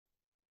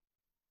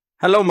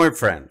Hello, my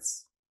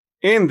friends.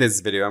 In this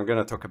video, I'm going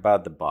to talk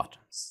about the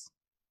buttons.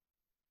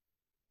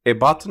 A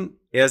button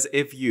is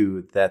a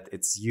view that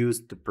it's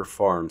used to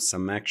perform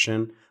some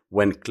action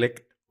when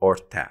clicked or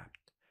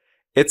tapped.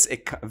 It's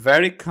a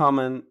very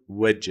common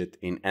widget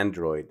in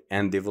Android,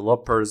 and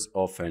developers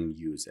often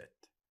use it.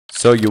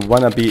 So you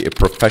want to be a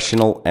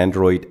professional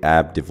Android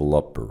app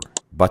developer,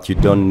 but you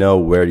don't know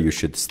where you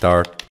should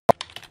start,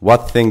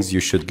 what things you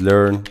should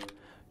learn.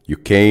 You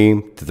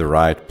came to the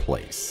right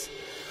place.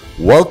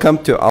 Welcome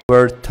to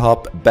our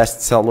top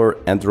bestseller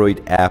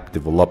Android app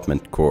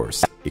development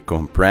course, a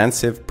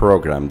comprehensive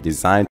program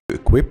designed to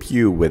equip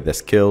you with the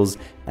skills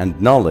and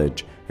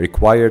knowledge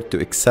required to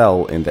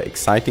excel in the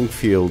exciting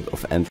field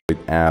of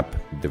Android app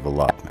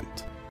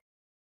development.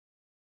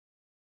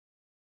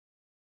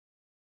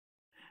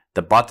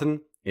 The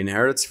button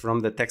inherits from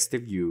the text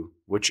view,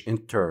 which in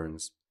turn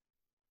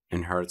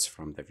inherits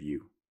from the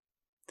view.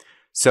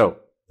 So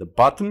the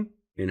button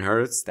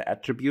inherits the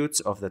attributes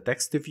of the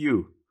text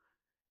view: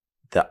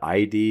 the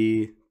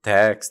ID,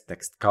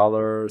 text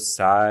color,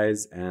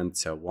 size, and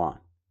so on.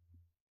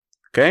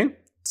 Okay,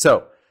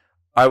 so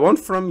I want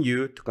from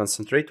you to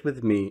concentrate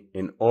with me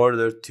in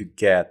order to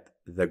get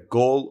the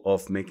goal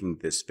of making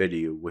this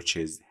video, which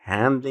is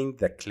handling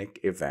the click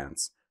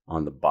events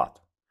on the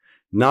button,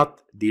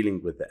 not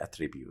dealing with the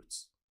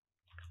attributes.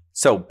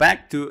 So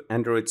back to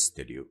Android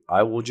Studio,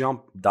 I will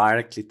jump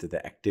directly to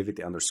the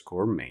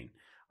activity_main.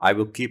 I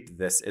will keep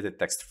this edit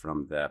text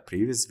from the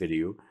previous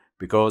video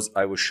because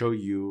I will show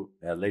you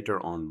later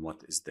on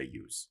what is the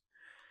use.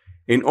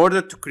 In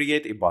order to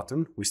create a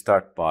button, we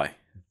start by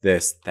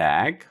this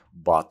tag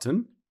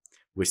button.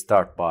 We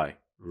start by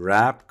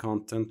wrap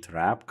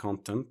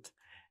content.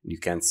 You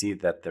can see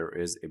that there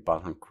is a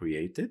button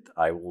created.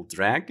 I will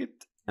drag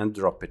it and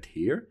drop it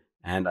here,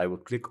 and I will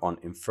click on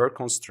infer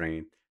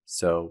constraint,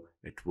 so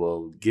it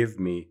will give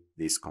me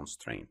these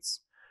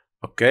constraints.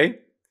 Okay,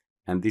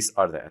 and these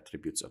are the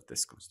attributes of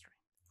this constraint.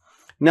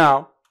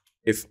 Now,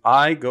 if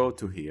I go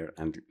to here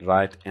and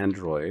write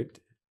Android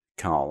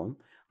column,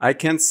 I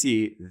can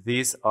see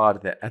these are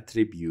the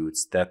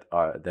attributes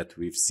that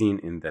we've seen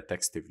in the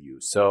text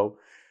view. So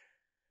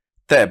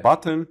the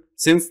button,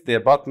 since the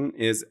button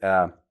is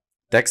a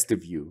text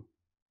view,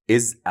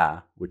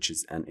 which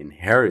is an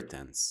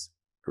inheritance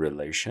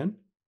relation,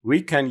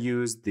 we can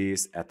use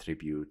these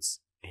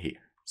attributes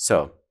here.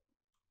 So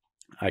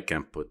I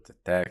can put the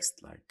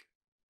text like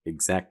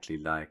exactly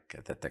like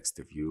the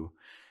text view.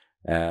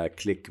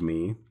 Click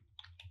me.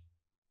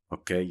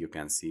 Okay, you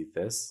can see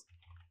this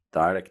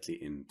directly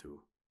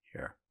into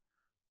here.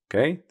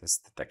 Okay, that's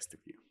the text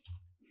view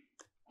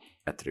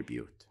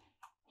attribute.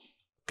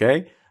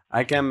 Okay,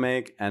 I can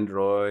make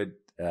Android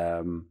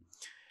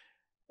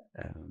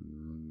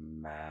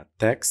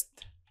text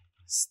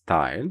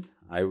style.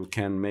 I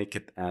can make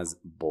it as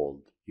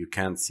bold. You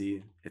can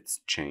see it's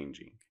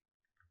changing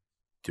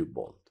to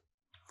bold.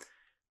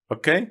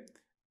 Okay,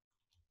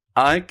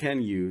 I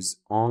can use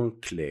on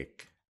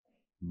click,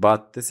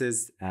 but this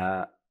is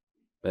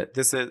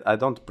I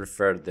don't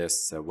prefer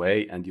this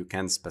way, and you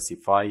can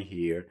specify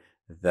here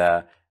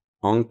the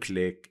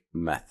on-click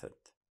method.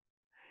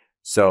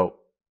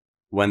 So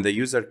when the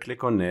user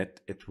click on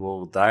it, it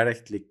will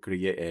directly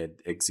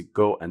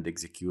go and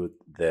execute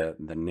the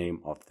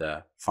name of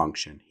the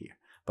function here.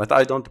 But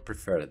I don't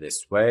prefer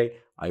this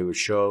way. I will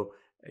show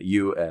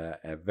you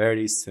a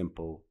very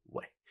simple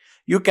way.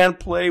 You can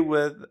play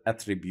with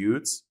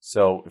attributes.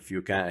 So if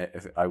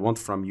I want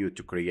from you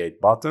to create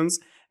buttons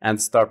and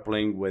start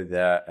playing with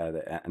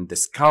and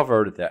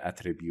discover the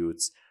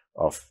attributes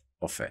of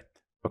it.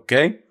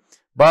 Okay,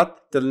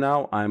 but till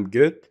now I'm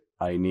good.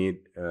 I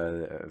need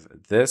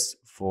this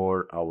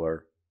for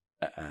our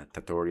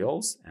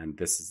tutorials, and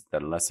this is the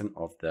lesson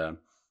of the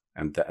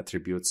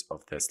attributes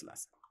of this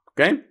lesson.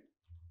 Okay,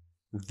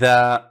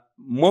 the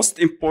most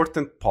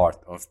important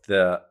part of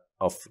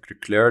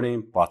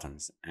learning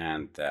buttons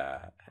and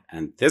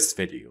this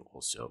video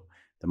also,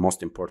 the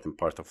most important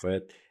part of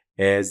it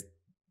is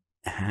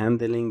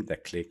handling the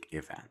click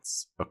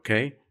events.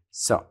 Okay,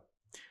 so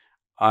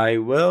I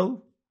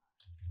will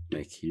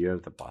make here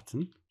the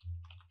button.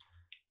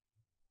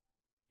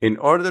 In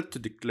order to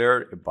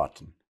declare a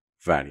button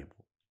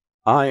variable,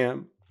 I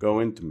am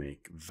going to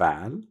make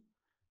val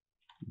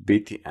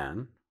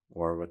btn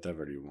or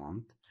whatever you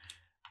want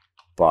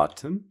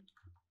button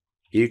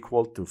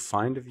equal to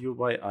find view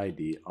by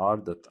id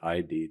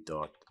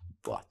r.id.button.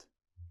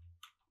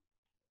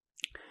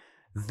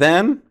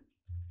 Then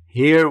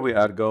here we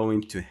are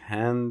going to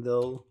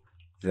handle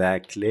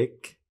the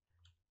click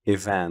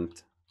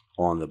event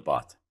on the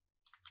button.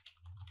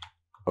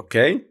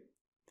 Okay,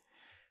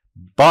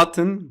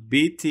 button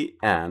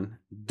btn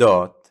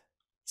dot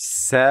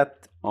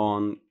set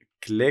on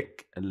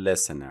click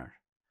listener.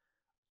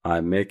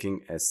 I'm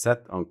making a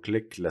set on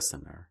click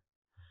listener.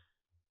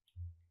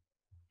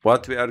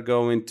 What we are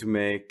going to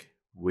make,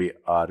 we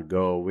are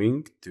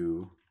going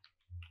to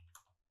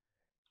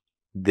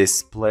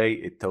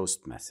display a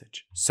toast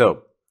message.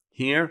 So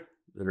here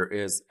there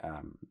is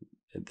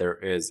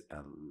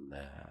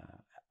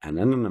an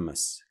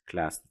anonymous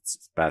class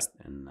that's passed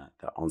in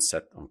the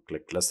onset on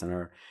click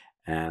listener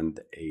and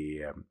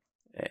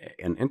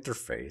an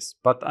interface.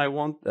 But I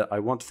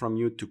want from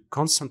you to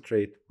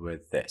concentrate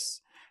with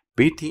this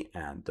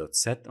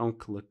btn.set on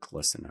click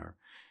listener.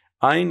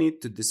 I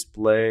need to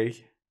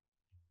display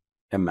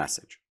a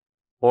message,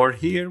 or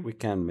here we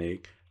can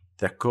make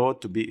the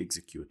code to be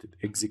executed.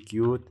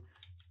 Execute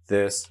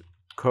this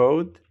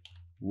code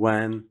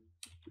when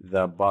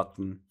the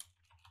button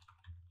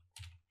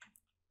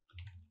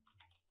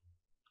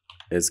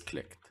is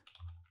clicked.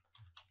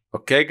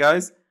 Okay,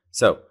 guys.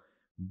 So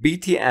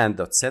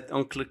btn.set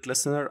on click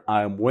listener,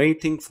 I'm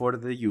waiting for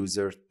the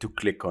user to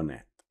click on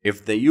it.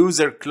 If the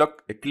user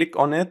click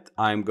on it,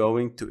 I'm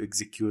going to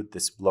execute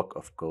this block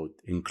of code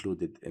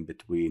included in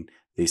between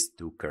these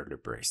two curly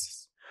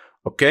braces.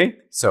 Okay,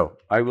 so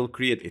I will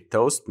create a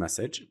toast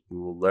message. We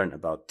will learn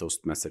about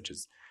toast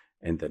messages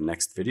in the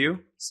next video.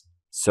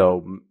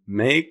 So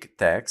make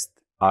text.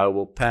 I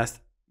will pass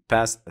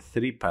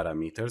 3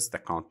 parameters: the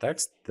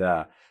context,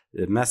 the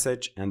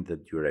message, and the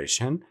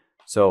duration.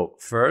 So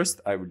first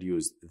I will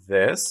use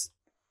this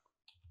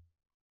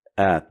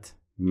at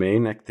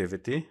main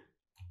activity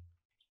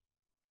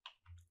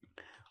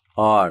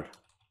r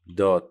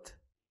dot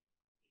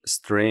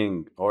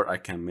string, or I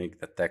can make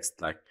the text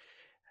like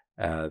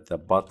the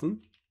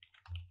button.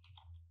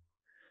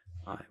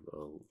 I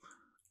will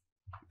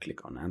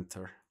click on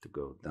enter to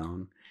go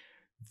down.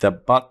 The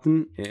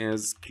button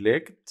is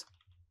clicked,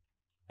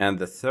 and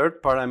the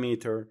third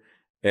parameter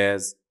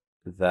is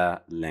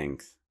the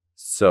length.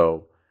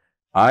 So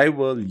I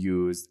will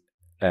use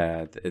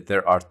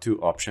there are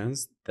 2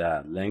 options: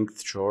 the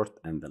length short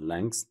and the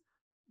length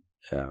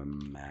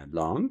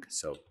long.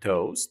 So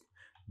toast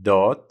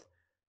dot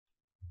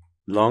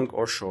long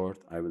or short,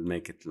 I will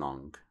make it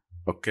long.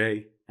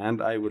 Okay,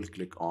 and I will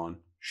click on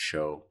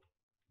show.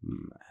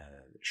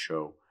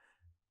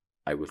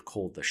 I will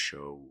call the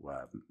show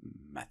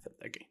method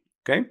again.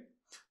 Okay,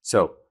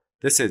 so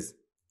this is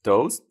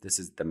toast, this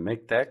is the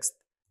make text,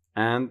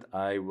 and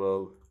I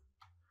will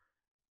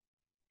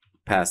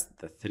pass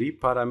the 3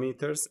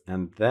 parameters,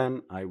 and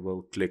then I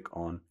will click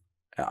on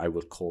I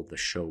will call the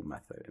show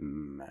method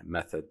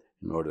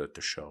in order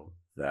to show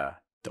the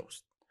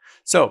toast.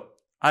 So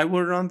I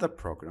will run the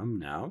program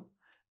now,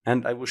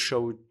 and I will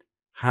show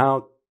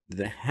how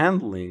the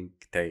handling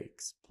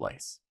takes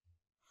place.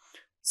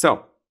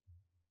 So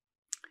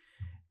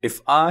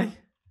if I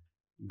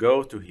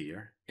go to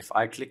here, if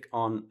I click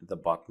on the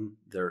button,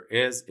 there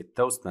is a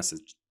toast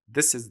message.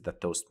 This is the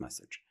toast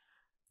message.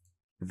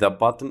 The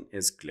button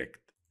is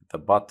clicked. The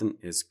button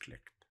is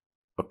clicked.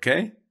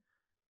 Okay?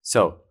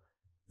 So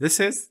this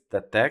is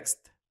the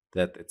text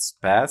that it's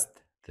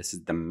passed. This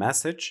is the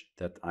message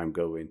that I'm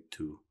going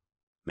to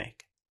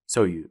make.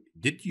 So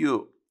did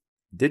you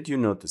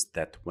notice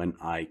that when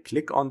I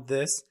click on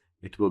this,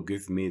 it will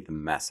give me the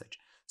message?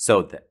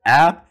 So the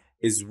app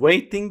is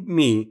waiting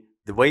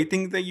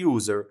the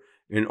user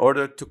in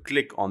order to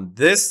click on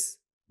this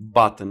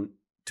button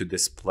to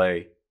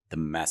display the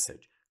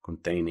message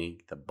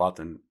containing the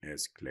button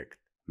is clicked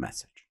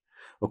message.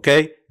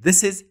 Okay,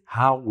 this is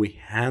how we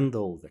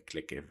handle the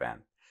click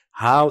event.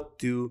 How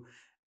to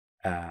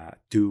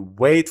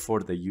wait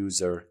for the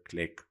user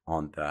click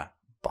on the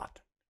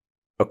button.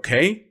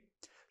 Okay,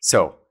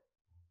 so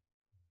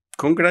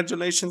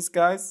congratulations,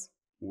 guys.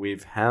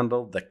 We've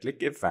handled the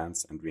click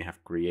events, and we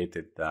have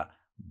created the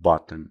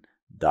button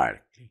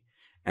directly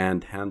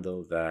and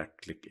handle the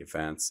click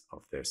events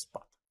of this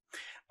button.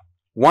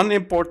 One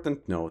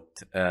important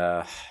note,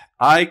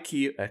 I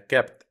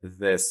kept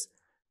this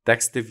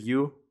text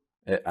view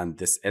and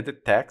this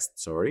edit text,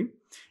 sorry,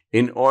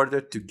 in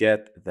order to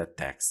get the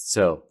text.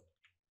 So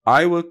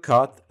I will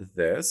cut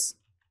this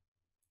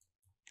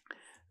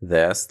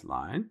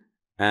line,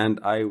 and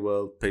I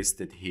will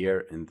paste it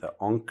here in the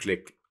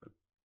on-click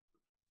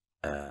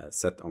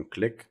set on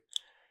click,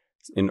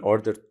 in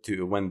order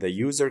to, when the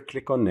user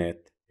click on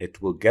it, it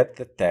will get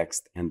the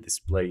text and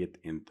display it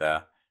in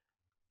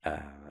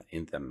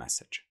the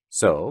message.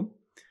 So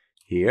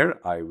here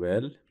I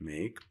will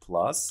make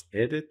plus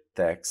edit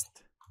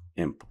text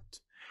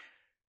input.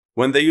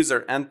 When the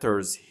user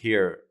enters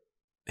here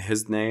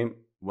his name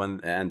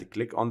and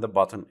click on the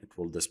button, it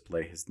will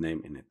display his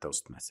name in a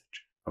toast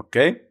message.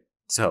 Okay,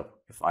 so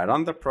if I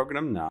run the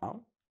program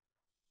now,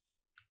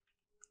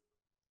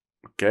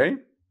 okay,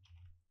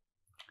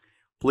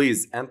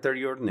 please enter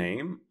your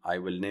name. I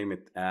will name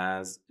it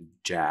as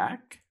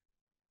Jack.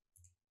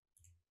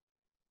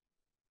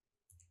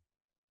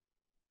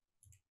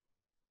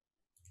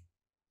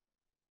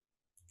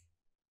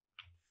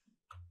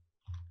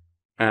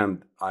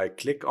 And I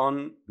click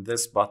on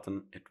this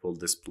button, it will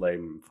display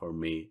for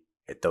me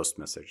a toast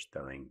message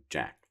telling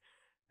Jack.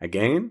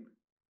 Again,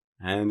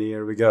 and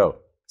here we go.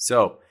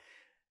 So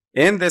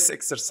in this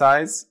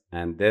exercise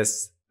and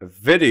this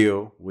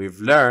video, we've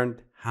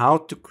learned how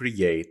to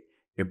create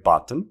a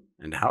button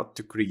and how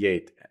to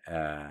create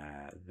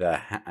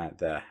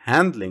the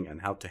handling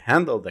and how to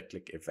handle the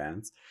click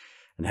events,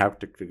 and how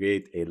to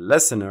create a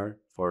listener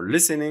for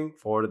listening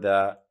for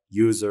the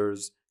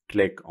users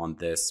click on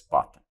this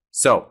button.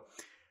 So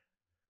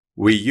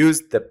we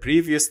used the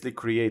previously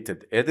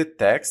created edit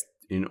text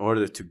in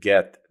order to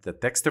get the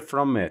text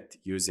from it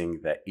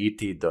using the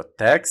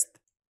et.text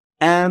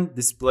and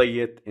display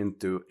it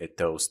into a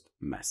toast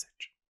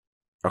message.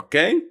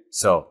 Okay,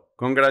 so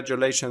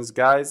congratulations,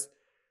 guys.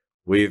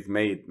 We've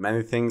made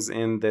many things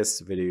in this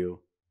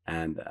video,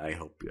 and I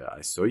hope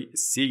I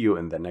see you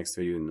in the next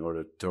video in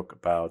order to talk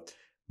about